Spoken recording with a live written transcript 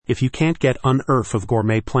If you can't get unearth of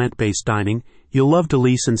gourmet plant-based dining, you'll love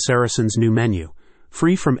Delice and Saracen's new menu.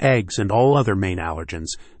 Free from eggs and all other main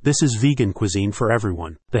allergens, this is vegan cuisine for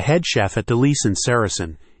everyone. The head chef at Delice and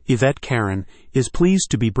Saracen, Yvette Caron, is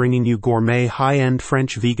pleased to be bringing you gourmet high-end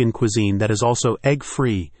French vegan cuisine that is also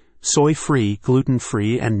egg-free, soy-free,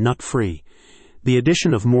 gluten-free, and nut-free. The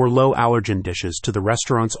addition of more low-allergen dishes to the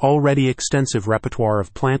restaurant's already extensive repertoire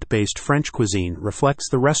of plant-based French cuisine reflects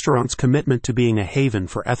the restaurant's commitment to being a haven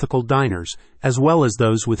for ethical diners, as well as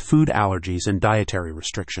those with food allergies and dietary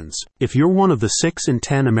restrictions. If you're one of the 6 in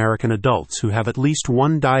 10 American adults who have at least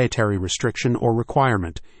one dietary restriction or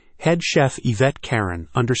requirement, head chef Yvette Caron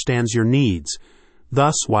understands your needs.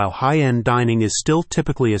 Thus, while high-end dining is still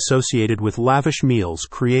typically associated with lavish meals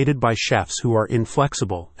created by chefs who are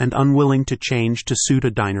inflexible and unwilling to change to suit a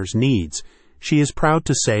diner's needs, she is proud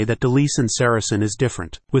to say that Delice and Saracen is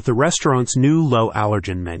different. With the restaurant's new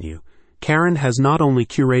low-allergen menu, Caron has not only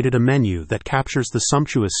curated a menu that captures the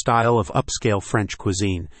sumptuous style of upscale French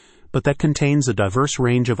cuisine, but that contains a diverse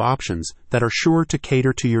range of options that are sure to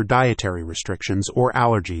cater to your dietary restrictions or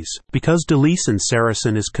allergies. Because Delice and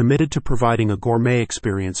Saracen is committed to providing a gourmet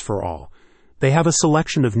experience for all, they have a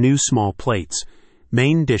selection of new small plates,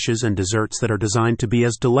 main dishes, and desserts that are designed to be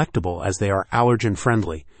as delectable as they are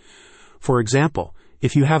allergen-friendly. For example,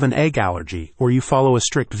 if you have an egg allergy or you follow a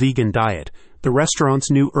strict vegan diet, the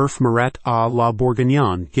restaurant's new Œuf Miret à la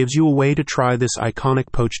Bourguignonne gives you a way to try this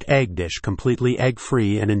iconic poached egg dish completely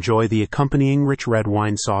egg-free and enjoy the accompanying rich red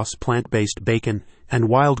wine sauce, plant-based bacon, and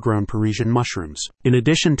wild-grown Parisian mushrooms. In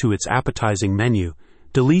addition to its appetizing menu,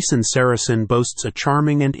 Delice and Saracen boasts a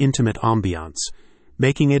charming and intimate ambiance,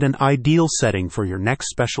 making it an ideal setting for your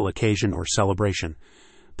next special occasion or celebration.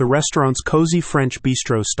 The restaurant's cozy French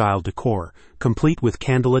bistro-style decor, complete with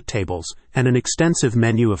candlelit tables and an extensive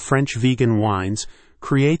menu of French vegan wines,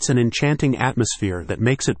 creates an enchanting atmosphere that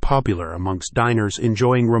makes it popular amongst diners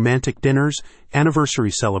enjoying romantic dinners, anniversary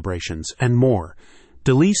celebrations, and more.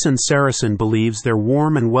 Delice and Saracen believes their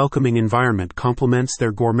warm and welcoming environment complements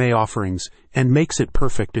their gourmet offerings and makes it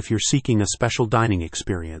perfect if you're seeking a special dining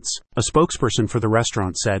experience. A spokesperson for the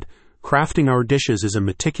restaurant said, "Crafting our dishes is a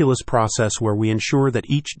meticulous process where we ensure that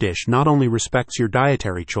each dish not only respects your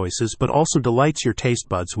dietary choices but also delights your taste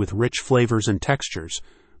buds with rich flavors and textures.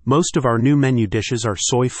 Most of our new menu dishes are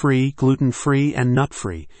soy-free, gluten-free, and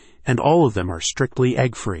nut-free, and all of them are strictly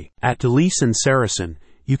egg-free. At Delice and Saracen,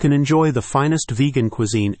 you can enjoy the finest vegan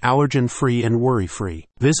cuisine allergen-free and worry-free.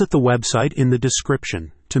 Visit the website in the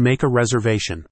description to make a reservation.